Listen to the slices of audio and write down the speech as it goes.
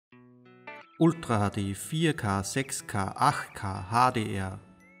Ultra HD, 4K, 6K, 8K, HDR,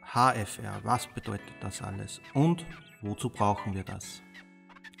 HFR, was bedeutet das alles und wozu brauchen wir das?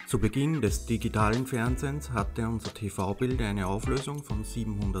 Zu Beginn des digitalen Fernsehens hatte unser TV-Bild eine Auflösung von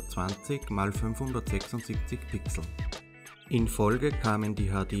 720 x 576 Pixel. In Folge kamen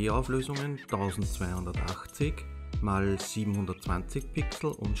die HD-Auflösungen 1280 x 720 Pixel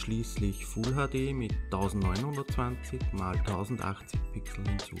und schließlich Full HD mit 1920 x 1080 Pixel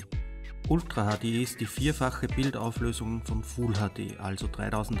hinzu. Ultra HD ist die vierfache Bildauflösung von Full HD, also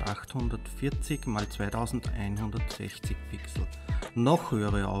 3840 x 2160 Pixel. Noch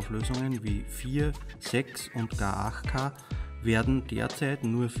höhere Auflösungen wie 4, 6 und gar 8K werden derzeit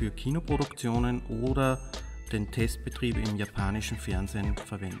nur für Kinoproduktionen oder den Testbetrieb im japanischen Fernsehen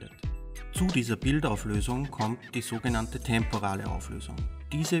verwendet. Zu dieser Bildauflösung kommt die sogenannte temporale Auflösung.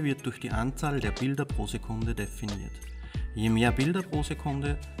 Diese wird durch die Anzahl der Bilder pro Sekunde definiert. Je mehr Bilder pro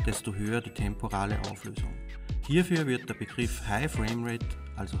Sekunde, desto höher die temporale Auflösung. Hierfür wird der Begriff High Frame Rate,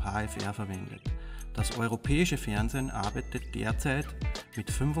 also HFR, verwendet. Das europäische Fernsehen arbeitet derzeit mit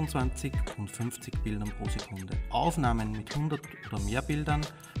 25 und 50 Bildern pro Sekunde. Aufnahmen mit 100 oder mehr Bildern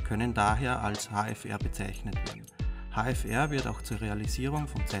können daher als HFR bezeichnet werden. HFR wird auch zur Realisierung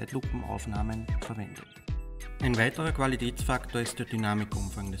von Zeitlupenaufnahmen verwendet. Ein weiterer Qualitätsfaktor ist der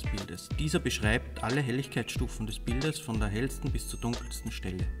Dynamikumfang des Bildes. Dieser beschreibt alle Helligkeitsstufen des Bildes von der hellsten bis zur dunkelsten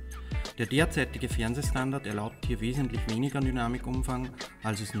Stelle. Der derzeitige Fernsehstandard erlaubt hier wesentlich weniger Dynamikumfang,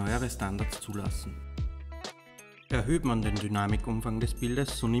 als es neuere Standards zulassen. Erhöht man den Dynamikumfang des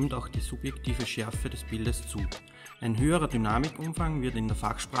Bildes, so nimmt auch die subjektive Schärfe des Bildes zu. Ein höherer Dynamikumfang wird in der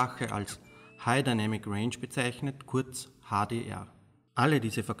Fachsprache als High Dynamic Range bezeichnet, kurz HDR. Alle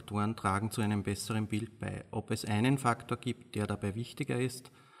diese Faktoren tragen zu einem besseren Bild bei. Ob es einen Faktor gibt, der dabei wichtiger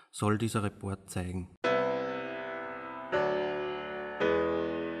ist, soll dieser Report zeigen.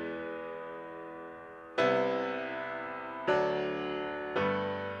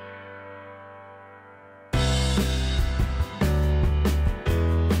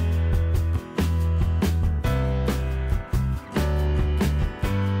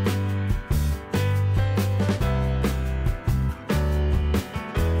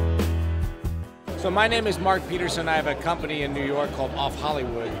 So my name is Mark Peterson. I have a company in New York called Off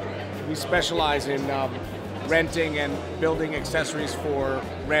Hollywood. We specialize in renting and building accessories for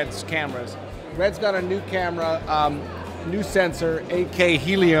Red's cameras. Red's got a new camera, new sensor, 8K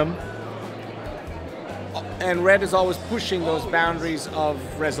helium, and Red is always pushing those boundaries of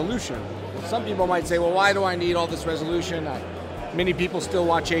resolution. Some people might say, well, why do I need all this resolution? Many people still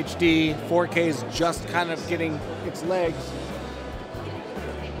watch HD. 4K is just kind of getting its legs.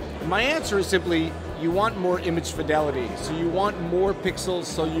 My answer is simply, you want more image fidelity. So you want more pixels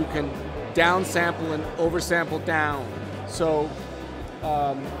so you can downsample and oversample down. So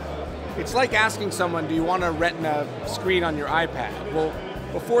it's like asking someone, do you want a Retina screen on your iPad? Well,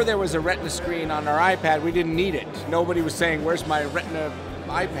 before there was a Retina screen on our iPad, we didn't need it. Nobody was saying, where's my Retina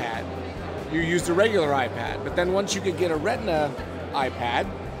iPad? You used a regular iPad. But then once you could get a Retina iPad,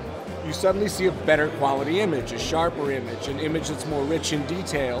 you suddenly see a better quality image, a sharper image, an image that's more rich in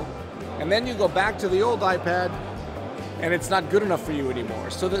detail. And then you go back to the old iPad and it's not good enough for you anymore.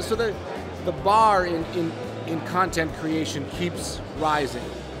 So the bar in content creation keeps rising.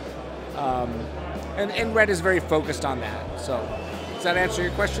 And Red is very focused on that. So does that answer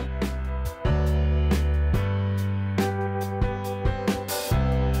your question?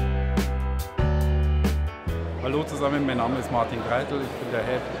 Hallo zusammen, mein Name ist Martin Greitel, ich bin der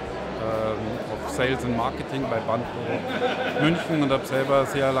Head of Sales und Marketing bei Bandbüro München und habe selber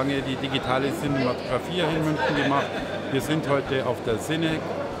sehr lange die digitale Cinematografie hier in München gemacht. Wir sind heute auf der Cinec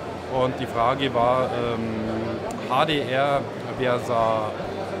und die Frage war HDR versus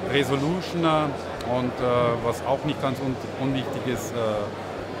Resolutioner und was auch nicht ganz unwichtig ist,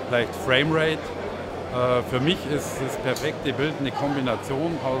 vielleicht Framerate. Für mich ist das perfekte Bild eine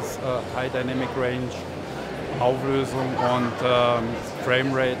Kombination aus High Dynamic Range, Auflösung und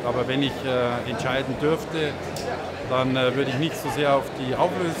Framerate, aber wenn ich entscheiden dürfte, dann würde ich nicht so sehr auf die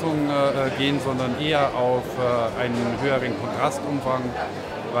Auflösung gehen, sondern eher auf einen höheren Kontrastumfang,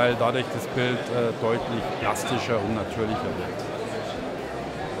 weil dadurch das Bild deutlich plastischer und natürlicher wird.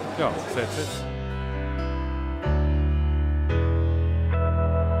 Ja, that's it.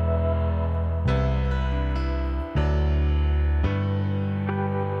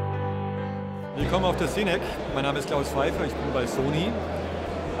 Willkommen auf der Cinec. Mein Name ist Klaus Pfeiffer, ich bin bei Sony.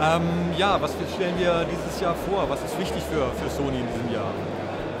 Ja, was stellen wir dieses Jahr vor? Was ist wichtig für Sony in diesem Jahr?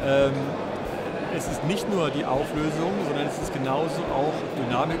 Es ist nicht nur die Auflösung, sondern es ist genauso auch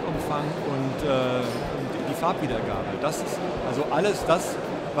Dynamikumfang und die Farbwiedergabe. Das ist also alles das,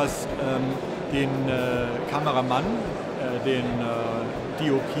 was den Kameramann, den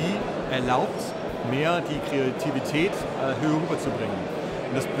DOP erlaubt, mehr die Kreativität höher rüberzubringen.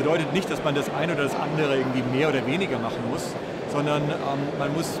 Und das bedeutet nicht, dass man das eine oder das andere irgendwie mehr oder weniger machen muss, sondern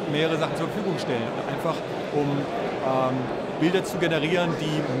man muss mehrere Sachen zur Verfügung stellen, einfach um Bilder zu generieren,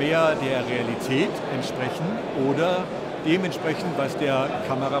 die mehr der Realität entsprechen oder dementsprechend, was der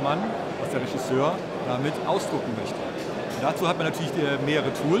Kameramann, was der Regisseur damit ausdrucken möchte. Und dazu hat man natürlich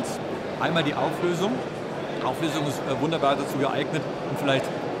mehrere Tools. Einmal die Auflösung. Auflösung ist wunderbar dazu geeignet, um vielleicht,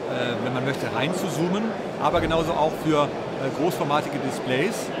 wenn man möchte, reinzuzoomen, aber genauso auch für großformatige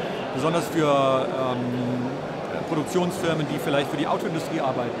Displays, besonders für Produktionsfirmen, die vielleicht für die Autoindustrie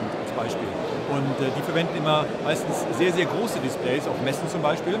arbeiten, als Beispiel. Und die verwenden immer meistens sehr, sehr große Displays, auf Messen zum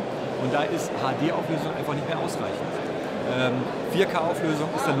Beispiel. Und da ist HD-Auflösung einfach nicht mehr ausreichend. 4K-Auflösung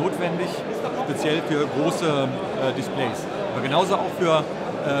ist dann notwendig, speziell für große Displays. Aber genauso auch für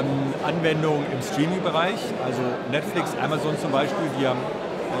Anwendungen im Streaming-Bereich, also Netflix, Amazon zum Beispiel, die ja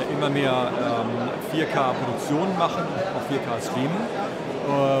immer mehr 4K-Produktionen machen, auch 4K streamen.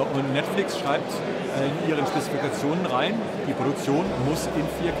 Und Netflix schreibt in ihren Spezifikationen rein, die Produktion muss in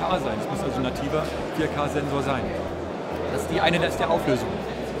 4K sein. Es muss also ein nativer 4K-Sensor sein. Das ist die eine, das ist die Auflösung.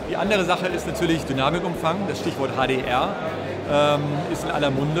 Die andere Sache ist natürlich Dynamikumfang. Das Stichwort HDR ist in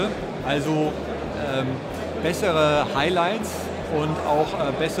aller Munde. Also bessere Highlights und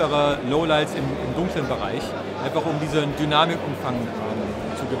auch bessere Lowlights im dunklen Bereich, einfach um diesen Dynamikumfang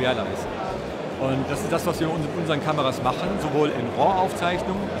zu gewährleisten. Und das ist das, was wir mit unseren Kameras machen, sowohl in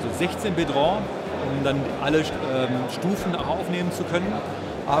RAW-Aufzeichnung, also 16-Bit RAW, um dann alle Stufen aufnehmen zu können,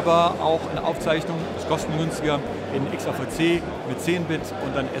 aber auch in Aufzeichnung, ist kostengünstiger, in XAVC mit 10-Bit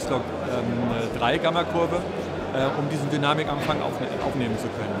und dann S-Log 3 Gamma-Kurve, um diesen Dynamikumfang aufnehmen zu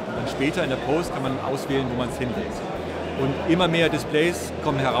können. Und dann später in der Post kann man auswählen, wo man es hinlegt. Und immer mehr Displays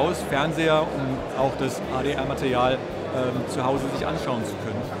kommen heraus, Fernseher, um auch das HDR-Material zu Hause sich anschauen zu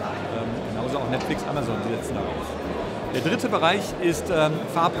können. Genauso auch Netflix, Amazon, die setzen darauf. Der dritte Bereich ist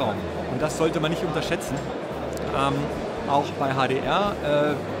Farbraum. Und das sollte man nicht unterschätzen. Auch bei HDR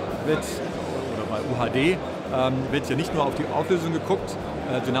oder bei UHD wird ja nicht nur auf die Auflösung geguckt,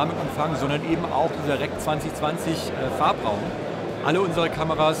 Dynamikumfang, sondern eben auch dieser REC 2020 Farbraum. Alle unsere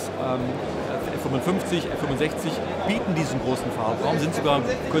Kameras, F55, F65, bieten diesen großen Farbraum,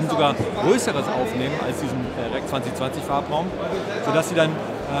 können sogar Größeres aufnehmen als diesen REC 2020 Farbraum, sodass sie dann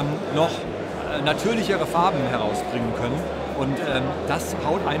noch natürlichere Farben herausbringen können. Und das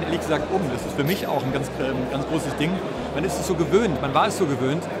haut einen ehrlich gesagt um. Das ist für mich auch ein ganz großes Ding. Man ist es so gewöhnt, man war es so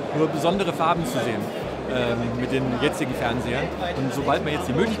gewöhnt, nur besondere Farben zu sehen mit den jetzigen Fernsehern. Und sobald man jetzt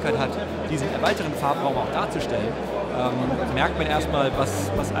die Möglichkeit hat, diesen erweiterten Farbraum auch darzustellen, merkt man erstmal,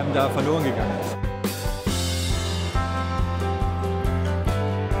 was einem da verloren gegangen ist.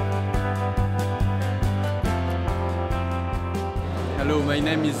 Hello, my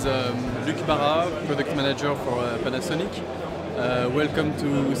name is Luc Barra, product manager for Panasonic. Welcome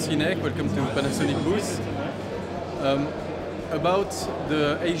to Cinec, welcome to Panasonic booth. About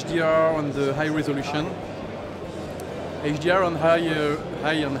the HDR and the high resolution. HDR and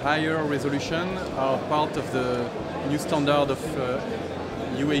high and higher resolution are part of the new standard of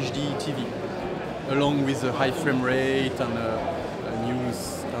UHD TV, along with a high frame rate and a new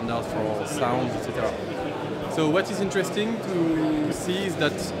standard for sound, etc. So what is interesting to see is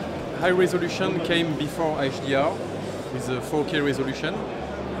that high resolution came before HDR with a 4K resolution,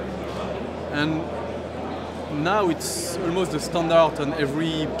 and now it's almost the standard on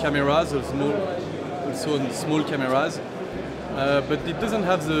every cameras, also on small cameras, but it doesn't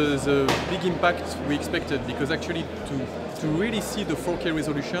have the big impact we expected, because actually to really see the 4K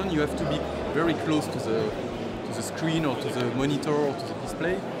resolution you have to be very close to the screen or to the monitor or to the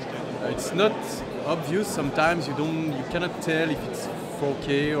display. It's not obvious, sometimes you cannot tell if it's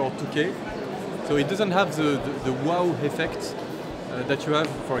 4K or 2K, so it doesn't have the wow effect that you have,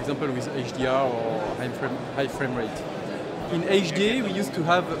 for example, with HDR or high frame rate. In HD, we used to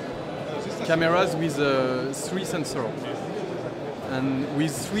have cameras with 3 sensors, and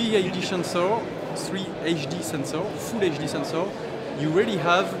with 3 HD sensor, full HD sensor, you really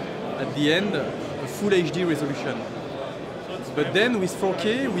have at the end a full HD resolution. But then with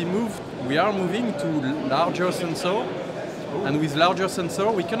 4K, we are moving to larger sensor, and with larger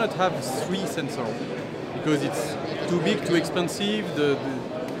sensor, we cannot have 3 sensors because it's too big, too expensive.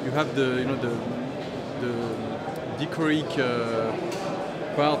 You have the dichroic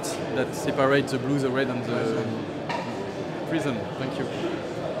part that separates the blue, the red, and the prism. Thank you.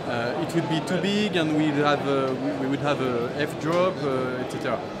 It would be too big, and we would have a f drop,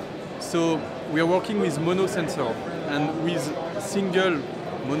 etc. So we are working with mono sensor, and with single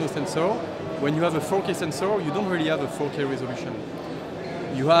mono sensor. When you have a 4K sensor, you don't really have a 4K resolution.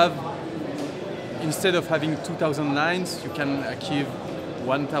 You have, instead of having 2000 lines, you can achieve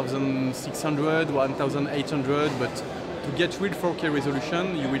 1600, 1800, but to get real 4K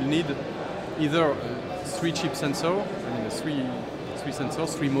resolution, you will need either a 3-chip sensor, I mean a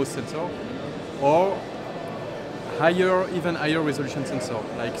 3 MOS sensor, or even higher resolution sensor,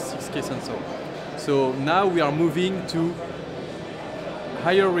 like 6K sensor. So now we are moving to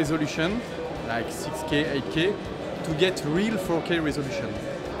higher resolution, like 6K, 8K, to get real 4K resolution.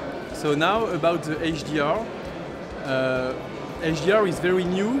 So now about the HDR. HDR is very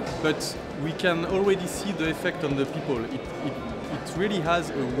new, but we can already see the effect on the people. It really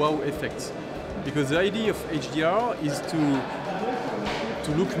has a wow effect. Because the idea of HDR is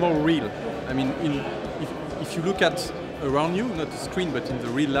to look more real. I mean, if you look at around you, not the screen, but in the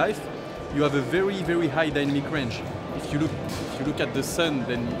real life, you have a very, very high dynamic range. If you look at the sun,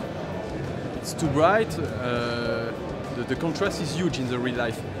 then it's too bright. The contrast is huge in the real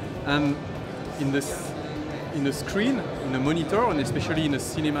life, and in a screen, in a monitor, and especially in a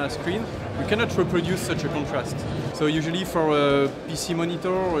cinema screen, you cannot reproduce such a contrast. So usually for a PC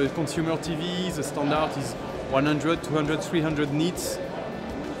monitor or a consumer TV, the standard is 100, 200, 300 nits.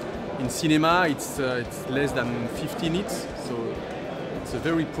 In cinema, it's less than 50 nits, so it's a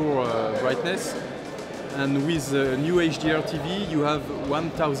very poor brightness. And with a new HDR TV, you have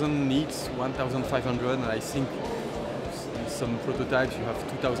 1000 nits, 1500, and I think in some prototypes you have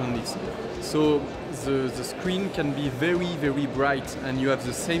 2000 nits. So the screen can be very, very bright, and you have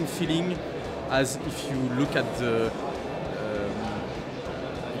the same feeling as if you look at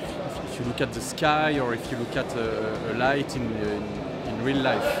the sky, or if you look at a light in real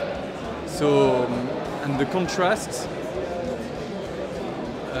life. So and the contrast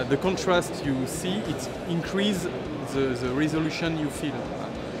you see, it increases the resolution you feel.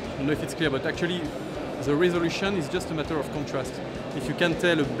 I don't know if it's clear, but actually the resolution is just a matter of contrast. If you can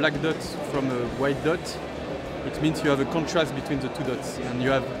tell a black dot from a white dot, it means you have a contrast between the two dots, and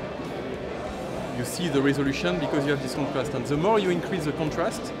you see the resolution because you have this contrast. And the more you increase the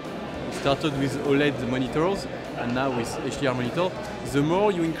contrast, we started with OLED monitors and now with HDR monitor, the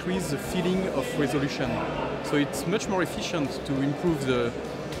more you increase the feeling of resolution. So it's much more efficient to improve the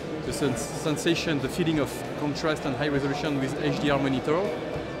sensation, the feeling of contrast and high resolution with HDR monitor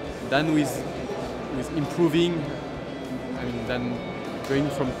than with improving, than going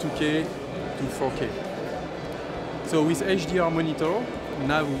from 2K to 4K. So with HDR monitor,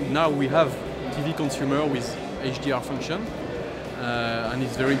 now we have TV consumer with HDR function, and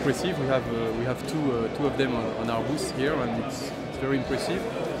it's very impressive. We have two of them on our booth here, and it's very impressive.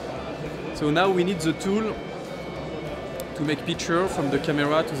 So now we need the tool to make picture from the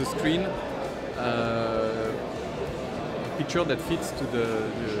camera to the screen, a picture that fits to the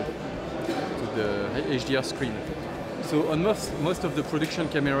HDR screen. So on most of the production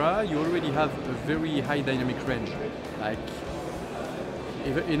camera, you already have a very high dynamic range. Like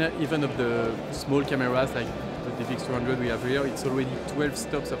even of the small cameras like the DVX200 we have here, it's already 12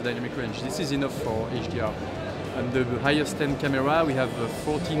 stops of dynamic range. This is enough for HDR. And the highest end camera, we have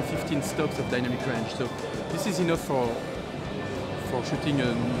 14, 15 stops of dynamic range. So this is enough for shooting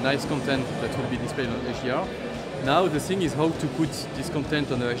a nice content that will be displayed on HDR. Now the thing is how to put this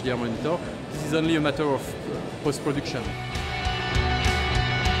content on a HDR monitor. This is only a matter of post-production.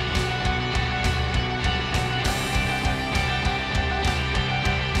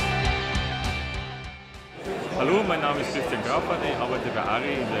 Hallo, mein Name ist Christian Graumann, ich arbeite bei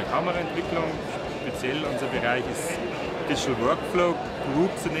ARI in der Kameraentwicklung. Speziell unser Bereich ist Digital Workflow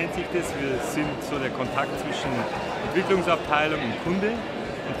Group, so nennt sich das. Wir sind so der Kontakt zwischen Entwicklungsabteilung und Kunde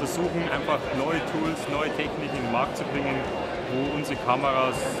und versuchen einfach neue Tools, neue Techniken in den Markt zu bringen, wo unsere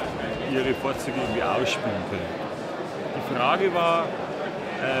Kameras ihre Vorzüge irgendwie ausspielen können. Die Frage war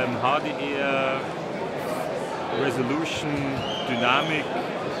HDR, Resolution, Dynamik,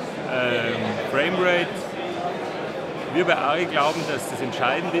 Framerate. Wir bei ARI glauben, dass das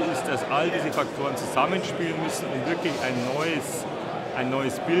Entscheidende ist, dass all diese Faktoren zusammenspielen müssen, um wirklich ein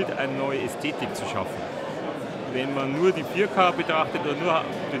neues Bild, eine neue Ästhetik zu schaffen. Wenn man nur die 4K betrachtet oder nur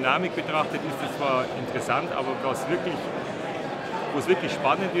Dynamik betrachtet, ist das zwar interessant, aber wo es wirklich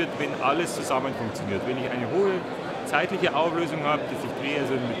spannend wird, wenn alles zusammen funktioniert. Wenn ich eine hohe zeitliche Auflösung habe, dass ich drehe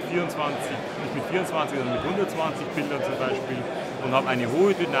also nicht mit 24, sondern mit 120 Bildern zum Beispiel und habe eine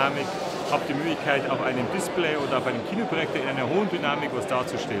hohe Dynamik, habe die Möglichkeit, auf einem Display oder auf einem Kinoprojektor in einer hohen Dynamik was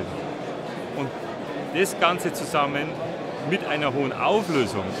darzustellen. Und das Ganze zusammen mit einer hohen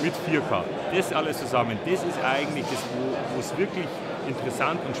Auflösung, mit 4K, das alles zusammen, das ist eigentlich das, wo es wirklich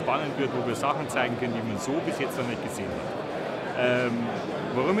interessant und spannend wird, wo wir Sachen zeigen können, die man so bis jetzt noch nicht gesehen hat.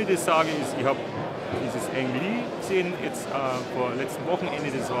 Warum ich das sage, ist, ich habe dieses Ang Lee gesehen, jetzt vor letzten Wochenende,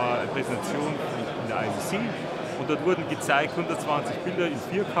 das war eine Präsentation in der ICC und dort wurden gezeigt 120 Bilder in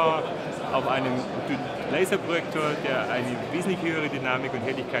 4K auf einem Laserprojektor, der eine wesentlich höhere Dynamik und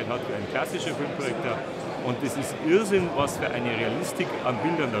Helligkeit hat wie ein klassischer Filmprojektor. Und das ist Irrsinn, was für eine Realistik an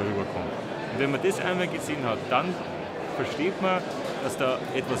Bildern darüber kommt. Und wenn man das einmal gesehen hat, dann versteht man, dass da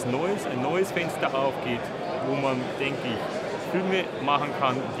etwas Neues, ein neues Fenster aufgeht, wo man, denke ich, Filme machen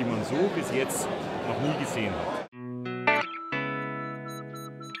kann, die man so bis jetzt noch nie gesehen hat.